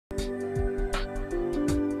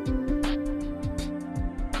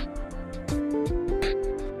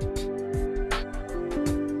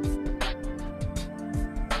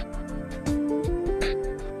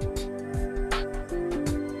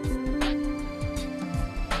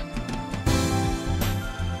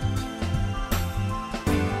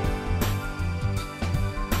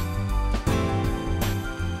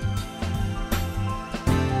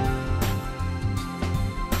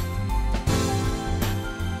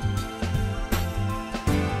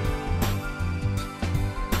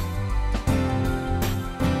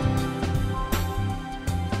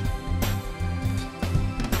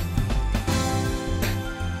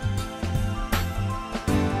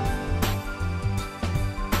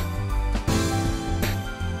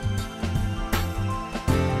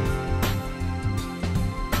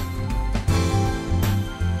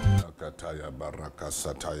baraka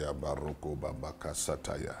sataya baruko babaka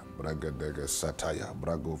sataya bragadege sataya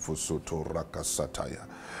brago fusoto raka sataya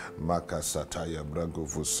maka sataya brago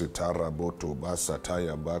fusitara boto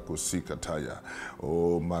basataya baku sikataya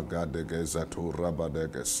o magadege zato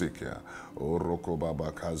rabadege sikia o roko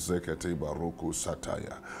babaka zekete baruko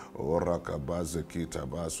sataya o rakabaze kita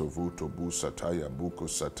baso vuto busataya buko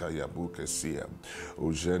sataya buke sia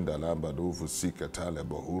ujenda lamba duvu sikatale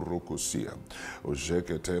bohuru kusia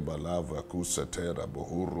ujekete balava kusatera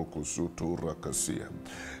bohuru kusutura kasia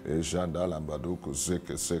ejanda lamba duku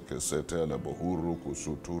zeke seke setela bohuru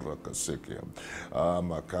kusutura kasekia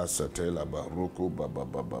amakasa tela baruku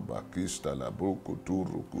baba kista la buku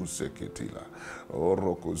turu kusekitila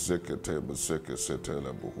oroko zekete baseke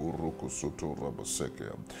setela bohuru kusutura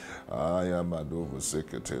basekia aya maduvu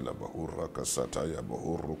seketela bohura kasataya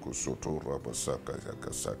bohuru kusutura basaka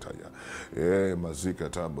yakasataya mazika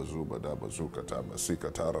taba zuba daba zuka taba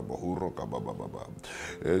sika tara bohuro kababa baba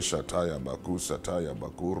shataya bakusa taya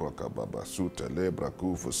bakura kababa suta lebra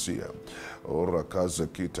kufusia ora kaza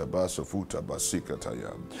kita basa futa basika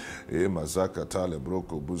taya mazaka tale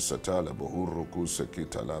broko busa tale bohuro kusa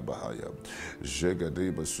kita la bahaya jega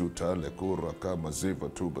deba suta le kura kama ziva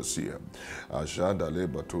tubasia ajanda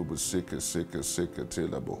leba tuba sike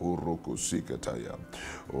tela bohuro kusika taya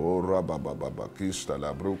ora baba baba kista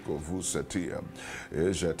la broko vusatia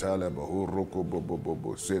ejatala bahuroko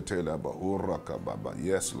bobo setela bahuraka baba.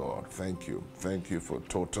 Yes, Lord, thank you for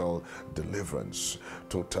total deliverance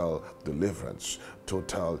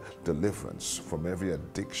from every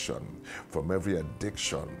addiction,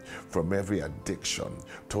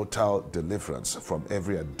 total deliverance from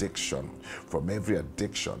every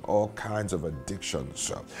addiction, all kinds of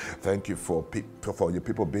addictions. Thank you for your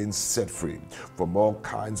people being set free from all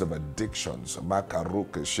kinds of addictions.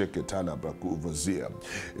 Makaruke sheketala bakuvazia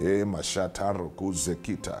mashataruku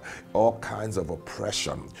zekita, all kinds of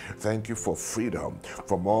oppression. Thank you for freedom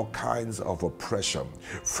from all kinds of oppression,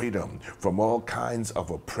 freedom from all kinds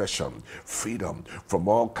of oppression, freedom from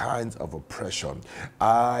all kinds of oppression.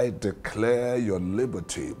 I declare your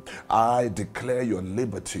liberty. I declare your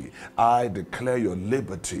liberty. I declare your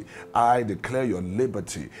liberty. I declare your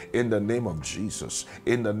liberty in the name of Jesus.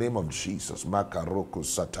 In the name of Jesus. Makaroko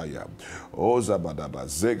sataya. Ozabadaba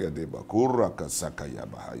zegedeba kuraka sakaya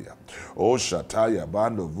bahaya. O shataya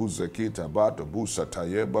bando vuzekita bato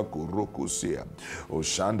busatayeba kuruku sia. O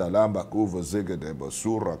shanda lamba kuva zegedeba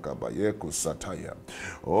suraka bayeku sataya.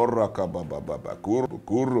 O rakabababa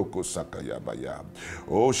kuruku sakaya baya.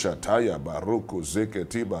 O shataya baruku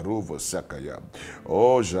zeketi baruvo sakaya.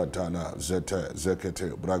 O jatana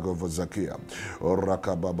zekete bragovo zakia. O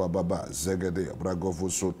rakabababa zegede bragovo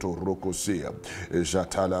soto rokosia.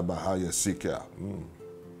 Jatala bahaya sikia.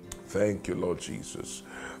 Thank you, Lord Jesus.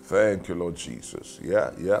 Thank you, Lord Jesus.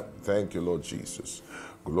 Yeah. Thank you, Lord Jesus.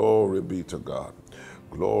 Glory be to God.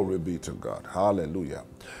 Glory be to God. Hallelujah.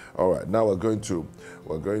 All right, now we're going to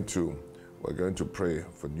pray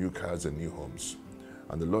for new cars and new homes.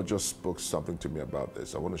 And the Lord just spoke something to me about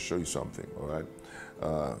this. I want to show you something, all right?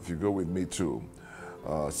 If you go with me to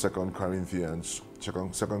 2 Corinthians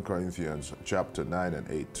chapter 9 and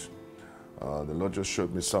 8. The Lord just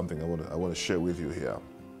showed me something I want to share with you here.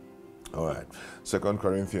 All right, 2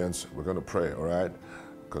 Corinthians, we're going to pray, all right,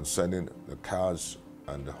 concerning the cars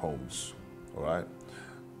and the homes, all right?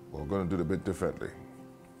 We're going to do it a bit differently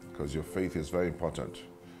because your faith is very important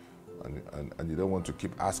and you don't want to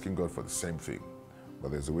keep asking God for the same thing,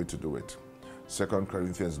 but there's a way to do it. 2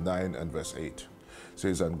 Corinthians 9 and verse 8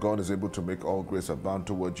 says, and God is able to make all grace abound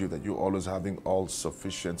toward you, that you always having all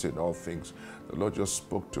sufficiency in all things. The Lord just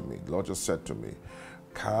spoke to me. The Lord just said to me,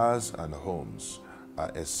 cars and homes are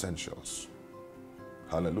essentials.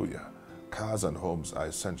 Hallelujah. Cars and homes are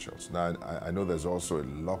essentials. Now, I know there's also a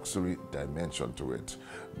luxury dimension to it,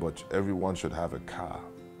 but everyone should have a car.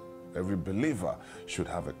 Every believer should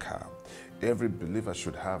have a car. Every believer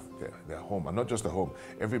should have their home, and not just a home.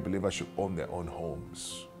 Every believer should own their own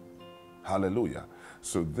homes. Hallelujah.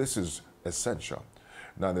 So this is essential.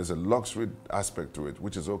 Now, there's a luxury aspect to it,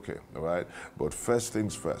 which is okay, all right? But first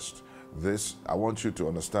things first. I want you to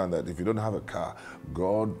understand that if you don't have a car,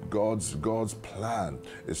 God's plan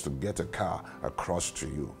is to get a car across to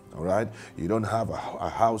you, all right? You don't have a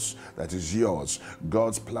house that is yours.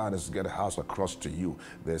 God's plan is to get a house across to you,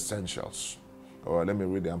 the essentials. All right, let me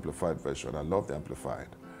read the Amplified version. I love the Amplified.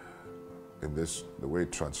 In this, the way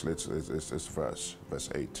it translates is verse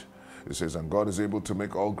 8. It says, and God is able to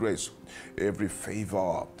make all grace, every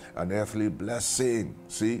favor, and earthly blessing.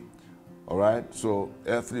 See? All right, so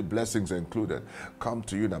earthly blessings are included come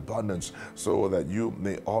to you in abundance, so that you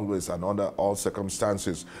may always and under all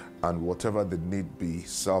circumstances and whatever the need be,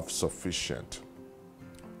 self-sufficient,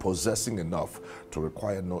 possessing enough to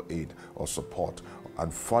require no aid or support,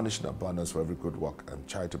 and furnish in abundance for every good work and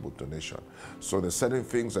charitable donation. So there's certain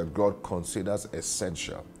things that God considers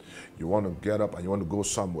essential. You want to get up and you want to go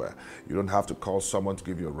somewhere. You don't have to call someone to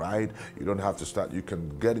give you a ride. You don't have to start. You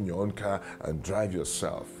can get in your own car and drive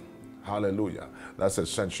yourself. Hallelujah. That's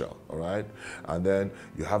essential, all right? And then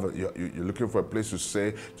you have you're looking for a place to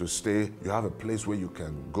stay. You have a place where you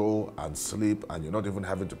can go and sleep, and you're not even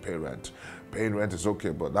having to pay rent. Paying rent is okay,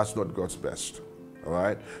 but that's not God's best. All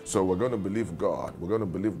right, so we're going to believe God. We're going to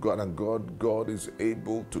believe God, and God is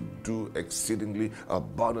able to do exceedingly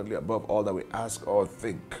abundantly above all that we ask or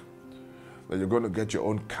think. That you're going to get your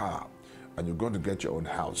own car, and you're going to get your own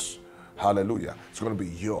house. Hallelujah! It's going to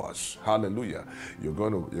be yours. Hallelujah! You're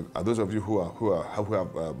going to. Those of you who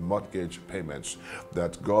have mortgage payments,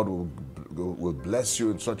 that God will bless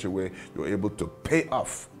you in such a way you're able to pay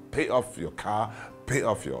off your car, pay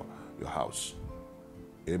off your house.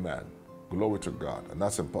 Amen. Glory to God. And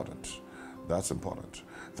that's important. That's important.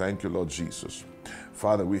 Thank you, Lord Jesus.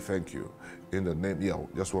 Father, we thank you in the name. Yeah,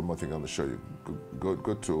 just one more thing I'm going to show you. Go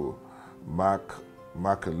to Mark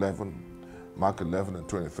 11 and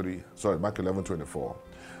 23. Sorry, Mark 11, 24.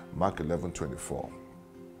 Mark 11, 24.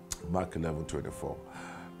 Mark 11, 24.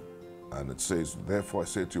 And it says, therefore I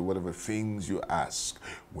say to you, whatever things you ask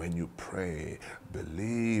when you pray,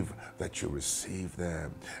 believe that you receive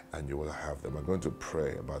them and you will have them. I'm going to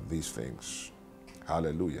pray about these things.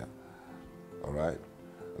 Hallelujah. All right.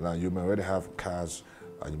 Now you may already have cars,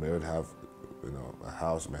 and you may already have, a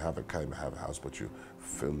house. You may have a car, you may have a house, but you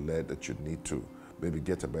feel led that you need to maybe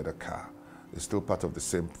get a better car. It's still part of the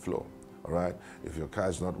same flow. All right. If your car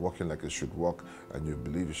is not working like it should work, and you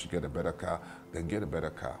believe you should get a better car, then get a better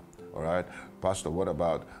car. All right, Pastor, what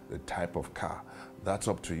about the type of car? That's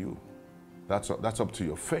up to you. That's up to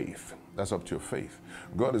your faith. That's up to your faith.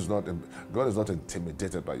 God is not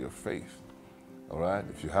intimidated by your faith. All right,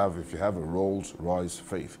 if you have a Rolls Royce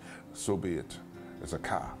faith, so be it. It's a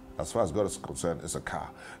car. As far as God is concerned, it's a car.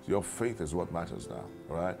 Your faith is what matters now.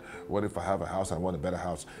 All right. What if I have a house and I want a better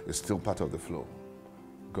house? It's still part of the flow.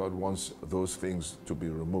 God wants those things to be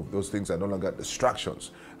removed. Those things are no longer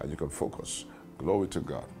distractions, and you can focus. Glory to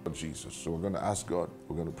God, Jesus. So we're going to ask God,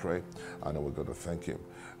 we're going to pray, and then we're going to thank Him.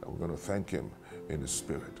 And we're going to thank Him in the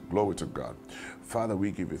Spirit. Glory to God. Father, we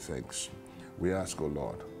give you thanks. We ask, oh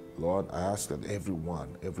Lord, I ask that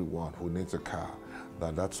everyone who needs a car,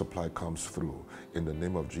 that supply comes through in the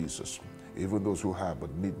name of Jesus. Even those who have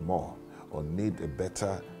but need more or need a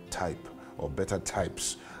better type or better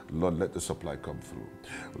types, Lord, let the supply come through.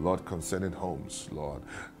 Lord, concerning homes, Lord,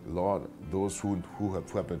 those who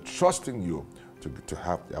have been trusting you to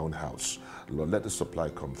have their own house, Lord, let the supply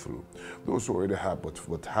come through. Those who already have but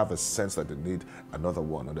would have a sense that they need another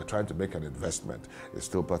one, and they're trying to make an investment, it's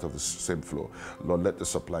still part of the same flow. Lord, let the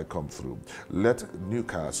supply come through. Let new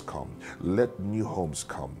cars come. Let new homes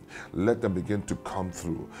come. Let them begin to come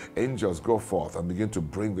through. Angels, go forth and begin to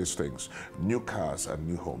bring these things. New cars and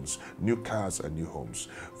new homes. New cars and new homes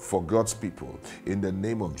for God's people in the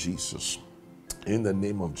name of Jesus. In the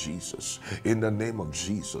name of Jesus, in the name of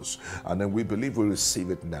Jesus. And then we believe we receive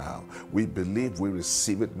it now. We believe we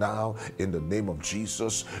receive it now in the name of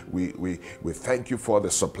Jesus. We thank you for the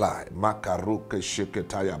supply. Makaruke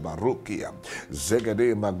sheketaya barukia.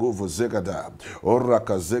 Zegade maguvu zegada.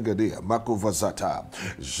 Oraka zegade makuvazata.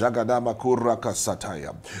 Jagada makuraka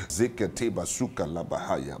sataya. Ziketi basuka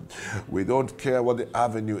labahaya. We don't care what the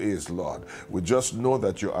avenue is, Lord. We just know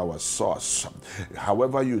that you're our source.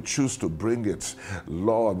 However you choose to bring it,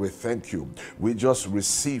 Lord, we thank you. We just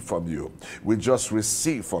receive from you. We just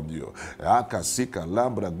receive from you. Akasika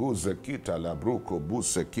lambra guze kita labruko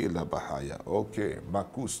buseki la bahaya. Okay,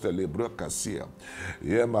 makuste lebrokasia.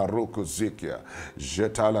 Yema roko zikia.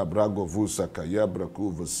 Jetala brago vusaka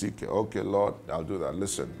yabraku vusike. Okay, Lord, I'll do that.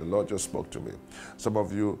 Listen, the Lord just spoke to me. Some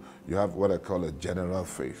of you have what I call a general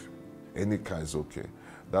faith. Any kind is okay.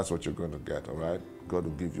 That's what you're going to get, all right? God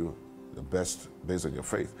will give you the best based on your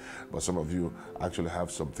faith. But some of you actually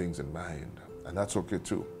have some things in mind, and that's okay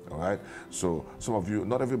too, all right? So some of you,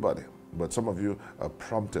 not everybody, but some of you are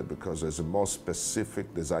prompted because there's a more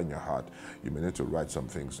specific desire in your heart. You may need to write some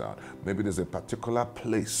things down. Maybe there's a particular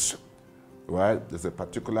place, right? There's a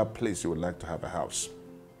particular place you would like to have a house,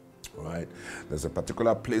 all right? There's a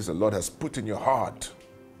particular place the Lord has put in your heart.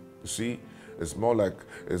 You see? It's more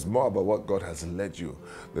about what God has led you.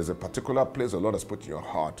 There's a particular place the Lord has put in your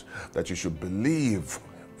heart that you should believe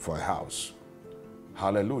for a house.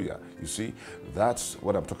 Hallelujah. You see, that's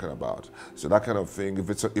what I'm talking about. So that kind of thing,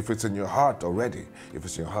 if it's in your heart already, if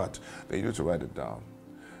it's in your heart, then you need to write it down.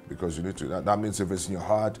 Because you need to, that means if it's in your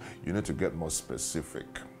heart, you need to get more specific.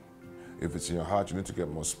 If it's in your heart, you need to get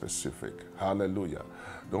more specific. Hallelujah.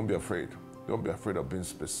 Don't be afraid. Don't be afraid of being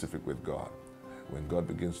specific with God. When God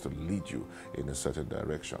begins to lead you in a certain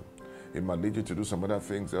direction, He might lead you to do some other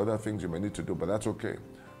things. The other things you may need to do, but that's okay.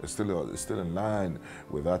 It's still in line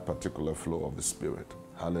with that particular flow of the Spirit.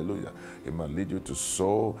 Hallelujah. It might lead you to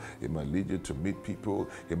sow. It might lead you to meet people.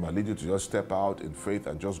 It might lead you to just step out in faith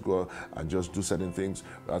and just go and just do certain things.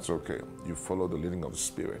 That's okay. You follow the leading of the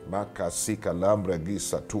Spirit. Makasika lambragi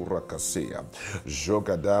satura kaseya.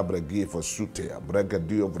 Jogadabragi fosutea.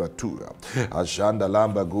 Bregadio vratura. Ajanda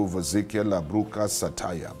lamba guvazikia labruka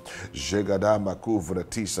sataya. Jegadama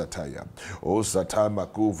kuvrati sataya. O satama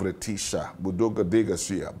kuvratisha. Budoga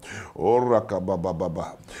degasia. Oraka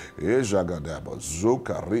bababa. Ejagadaba.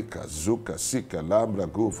 Zuka rika zuka sika lambra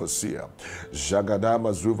gufasia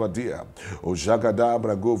jagadama zuvadia o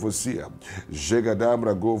jagadabra gufasia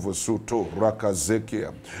jagadabra gufasuto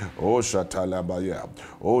rakazekia o shatalabaya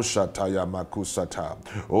o shataya makusata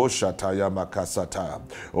o shataya makasata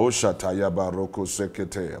o shataya baroko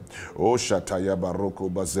sekete o shataya baroko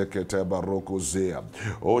bazekete baroko zea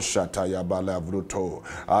o shataya balavruto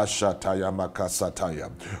ashataya makasataya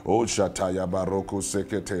o shataya baroko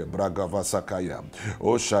sekete bragavasakaya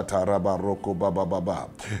O shataraba roko baba baba.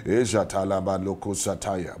 Ejatalaba loko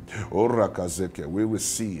sataya. O rakazeke. We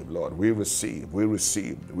receive, Lord. We receive. We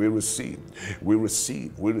receive. We receive. We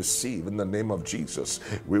receive. We receive in the name of Jesus.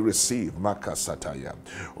 We receive makasataya.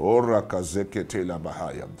 O rakazeke tela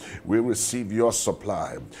bahaya. We receive your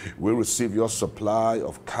supply. We receive your supply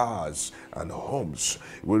of cars and homes.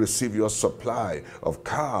 We receive your supply of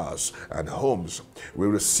cars and homes. We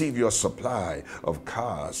receive your supply of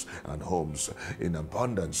cars and homes in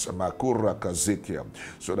abundance, makura kazikia,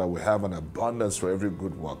 so that we have an abundance for every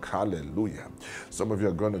good work. Hallelujah. Some of you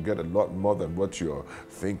are going to get a lot more than what you're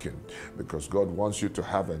thinking, because God wants you to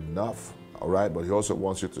have enough, all right, but He also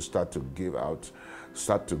wants you to start to give out,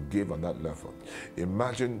 start to give on that level.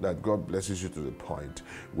 Imagine that God blesses you to the point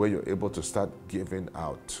where you're able to start giving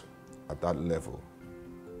out at that level,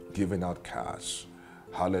 giving out cash.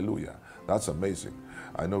 Hallelujah. That's amazing.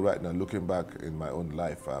 I know right now, looking back in my own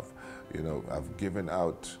life, I've given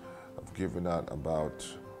out about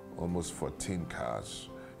almost 14 cars,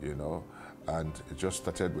 and it just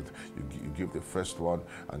started with you give the first one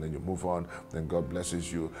and then you move on, then God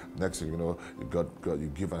blesses you. Next thing you know,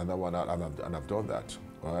 you give another one out, and I've done that.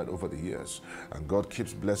 All right, over the years, and God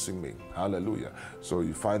keeps blessing me. Hallelujah. So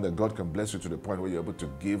you find that God can bless you to the point where you're able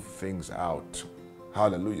to give things out.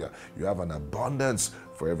 Hallelujah. You have an abundance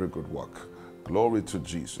for every good work. Glory to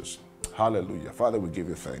Jesus. Hallelujah. Father, we give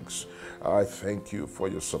you thanks. I thank you for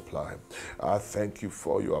your supply. I thank you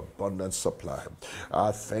for your abundant supply.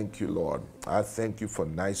 I thank you, Lord. I thank you for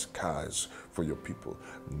nice cars for your people.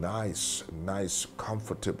 Nice,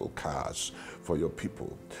 comfortable cars for your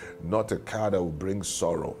people. Not a car that will bring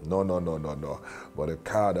sorrow. No. But a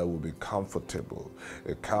car that will be comfortable.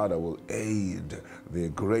 A car that will aid the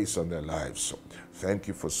grace on their lives. Thank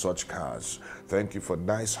you for such cars. Thank you for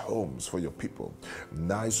nice homes for your people.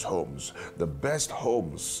 Nice homes. The best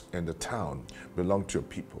homes in the town belong to your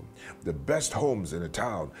people. The best homes in the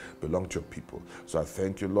town belong to your people. So I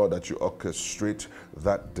thank you, Lord, that you orchestrate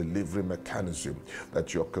that delivery mechanism,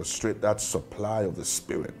 that you orchestrate that supply of the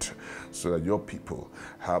Spirit, so that your people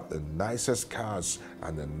have the nicest cars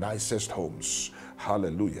and the nicest homes.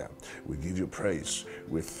 Hallelujah. We give you praise.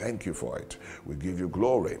 We thank you for it. We give you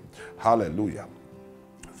glory. Hallelujah.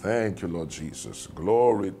 Thank you, Lord Jesus.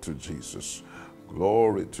 Glory to Jesus.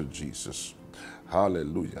 Glory to Jesus.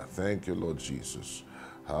 Hallelujah. Thank you, Lord Jesus.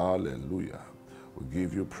 Hallelujah. We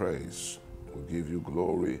give you praise. We give you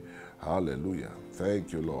glory. Hallelujah.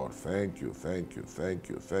 Thank you, Lord. Thank you. Thank you. Thank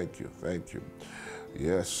you. Thank you. Thank you.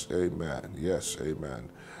 Yes, amen. Yes, amen.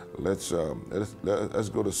 Let's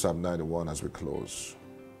go to Psalm 91 as we close.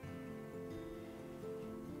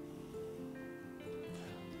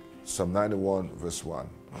 Psalm 91, verse 1.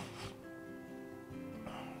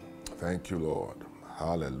 Thank you, Lord.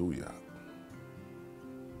 Hallelujah.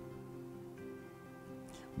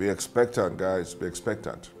 Be expectant, guys. Be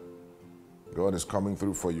expectant. God is coming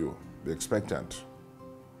through for you. Be expectant.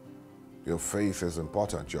 Your faith is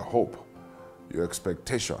important. Your hope, your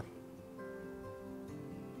expectation.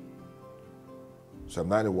 Psalm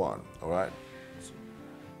 91, all right?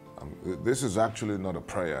 This is actually not a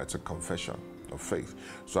prayer. It's a confession of faith.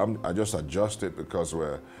 So I just adjust it because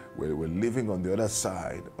we're living on the other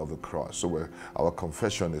side of the cross. So our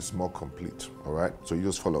confession is more complete, all right? So you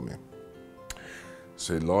just follow me.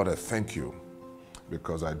 Say, Lord, I thank you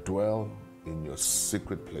because I dwell in your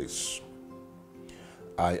secret place.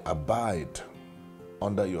 I abide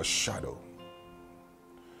under your shadow.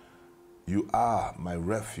 You are my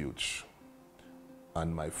refuge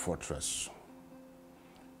and my fortress.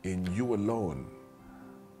 In you alone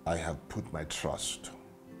I have put my trust.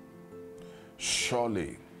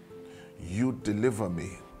 Surely you deliver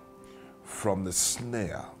me from the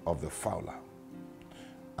snare of the fowler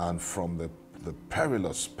and from the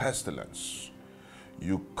perilous pestilence.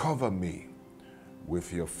 You cover me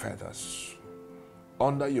with your feathers.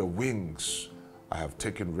 Under your wings I have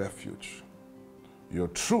taken refuge. Your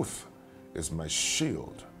truth is my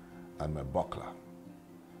shield and my buckler.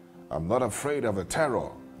 I'm not afraid of the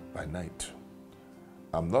terror by night.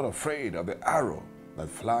 I'm not afraid of the arrow that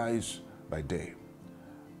flies by day.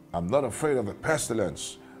 I'm not afraid of the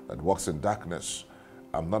pestilence that walks in darkness.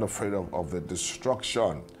 I'm not afraid of the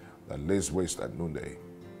destruction that lays waste at noonday.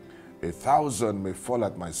 1,000 may fall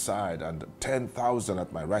at my side and 10,000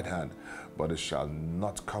 at my right hand, but it shall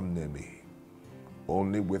not come near me.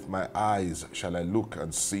 Only with my eyes shall I look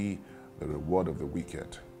and see the reward of the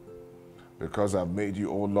wicked. Because I've made you,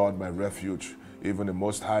 O Lord, my refuge, even the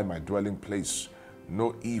Most High, my dwelling place,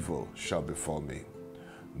 no evil shall befall me.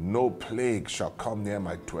 No plague shall come near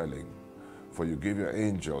my dwelling. For you give your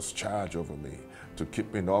angels charge over me to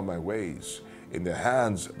keep me in all my ways. In their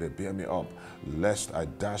hands they bear me up, lest I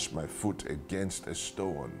dash my foot against a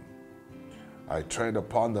stone. I tread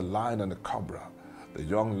upon the lion and the cobra, the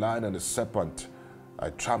young lion and the serpent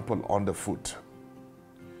I trample underfoot.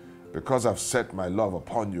 Because I've set my love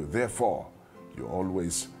upon you, therefore you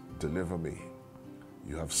always deliver me.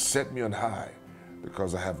 You have set me on high,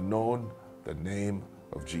 because I have known the name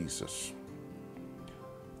of Jesus.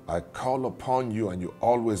 I call upon you and you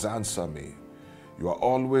always answer me. You are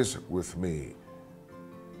always with me,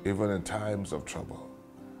 even in times of trouble.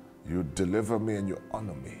 You deliver me and you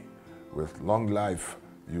honor me. With long life,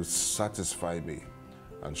 you satisfy me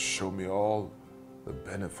and show me all the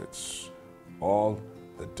benefits, all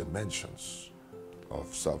the dimensions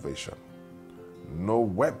of salvation. No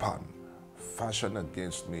weapon fashioned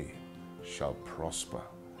against me shall prosper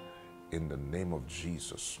in the name of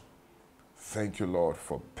Jesus. Thank you, Lord,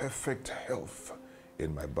 for perfect health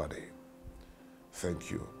in my body.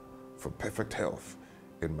 Thank you for perfect health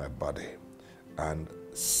in my body and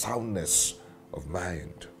soundness of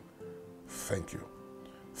mind. Thank you.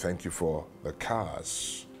 Thank you for the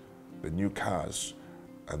cars, the new cars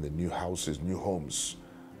and the new houses, new homes.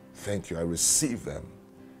 Thank you. I receive them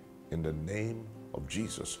in the name of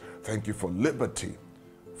Jesus. Thank you for liberty,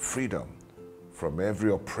 freedom from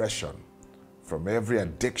every oppression, from every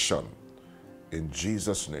addiction. In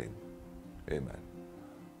Jesus' name, amen.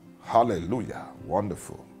 Hallelujah.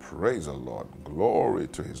 Wonderful. Praise the Lord. Glory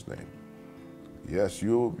to his name. Yes,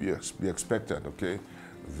 you'll be expectant, okay?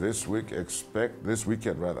 This weekend,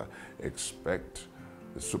 expect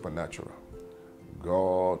the supernatural.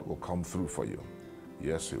 God will come through for you.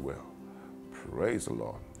 Yes, he will. Praise the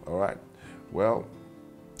Lord. All right. Well,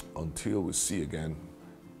 until we see again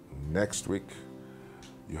next week,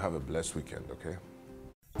 you have a blessed weekend, okay?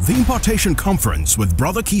 The Impartation Conference with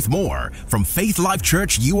Brother Keith Moore from Faith Life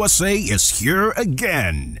Church USA is here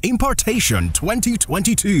again. Impartation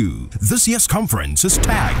 2022. This year's conference is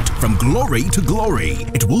tagged From Glory to Glory.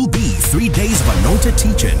 It will be 3 days of anointed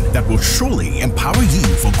teaching that will surely empower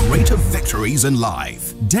you for greater victories in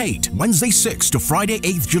life. Date Wednesday 6th to Friday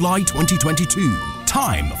 8th July 2022.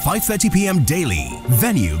 Time 5:30 p.m. daily.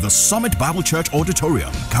 Venue the Summit Bible Church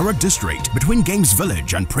Auditorium, Kara District, between Games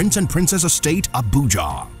Village and Prince and Princess Estate,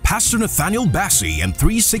 Abuja. Pastor Nathaniel Bassey and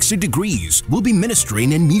 360 Degrees will be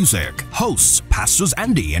ministering in music. Hosts Pastors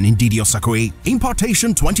Andy and Ndidi Osakwe.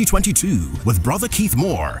 Impartation 2022 with Brother Keith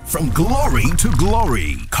Moore from Glory to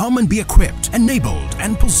Glory. Come and be equipped, enabled,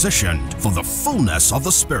 and positioned for the fullness of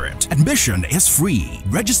the Spirit. Admission is free.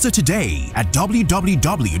 Register today at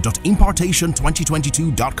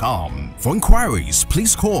www.impartation2022.com. For inquiries,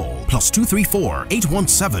 please call +234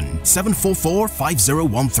 817 744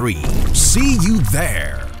 5013. See you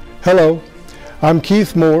there. Hello, I'm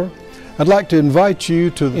Keith Moore. I'd like to invite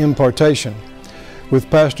you to Impartation with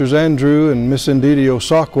Pastors Andrew and Miss Ndidi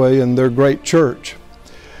Osakwe and their great church.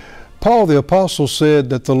 Paul the Apostle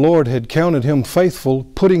said that the Lord had counted him faithful,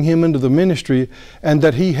 putting him into the ministry, and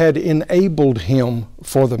that he had enabled him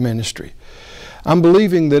for the ministry. I'm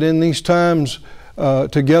believing that in these times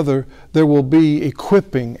together there will be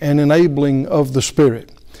equipping and enabling of the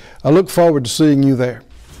Spirit. I look forward to seeing you there.